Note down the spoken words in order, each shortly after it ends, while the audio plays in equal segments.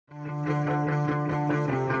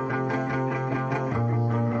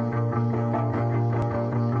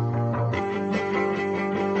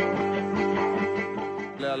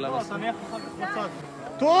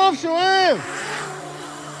טוב, שוער!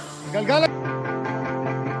 גלגל...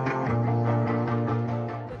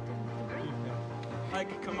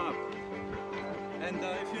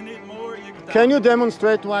 Can you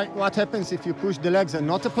demonstrate what happens if you push the legs and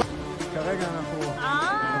not apply? כרגע אנחנו...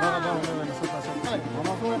 דבר הבא אומר לנסות לעשות...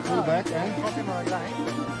 אמרנו, pull back,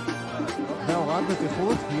 והוראת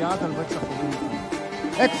בטיחות, יד על בקס אחורים.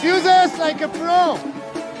 Excuse us like a pro!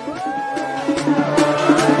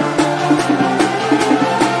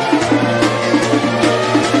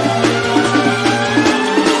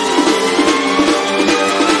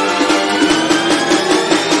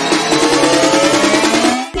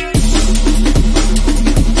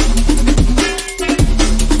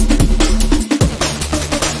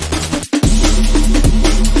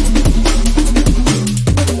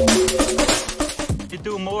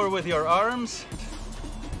 With your arms,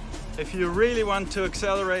 if you really want to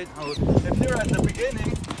accelerate, if you're at the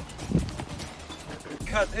beginning,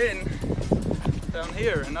 cut in down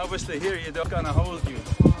here, and obviously here you're not gonna hold you,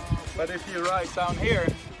 but if you ride down here,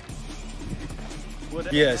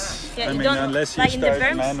 yes, yeah, I mean unless you start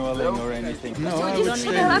manualing or anything. No, I would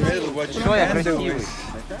stay in the middle. What you can do is,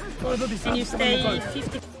 and you stay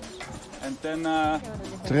 50. And then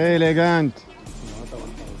très elegant.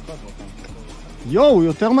 יואו,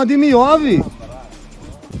 יותר מדהים מיואבי.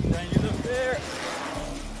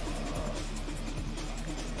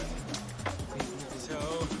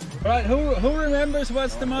 Right, who remembers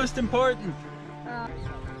what's the most important?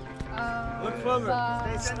 Look forward.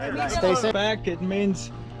 Stay safe. Back, it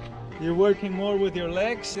means you're working more with your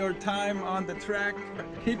legs, your time on the track.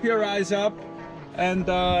 Keep your eyes up, and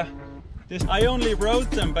I only wrote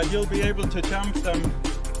them, but you'll be able to jump them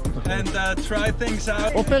and try things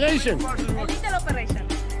out. Operation. A little operation.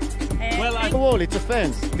 Well, it's a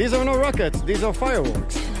fence. These are no rockets. These are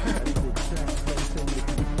fireworks.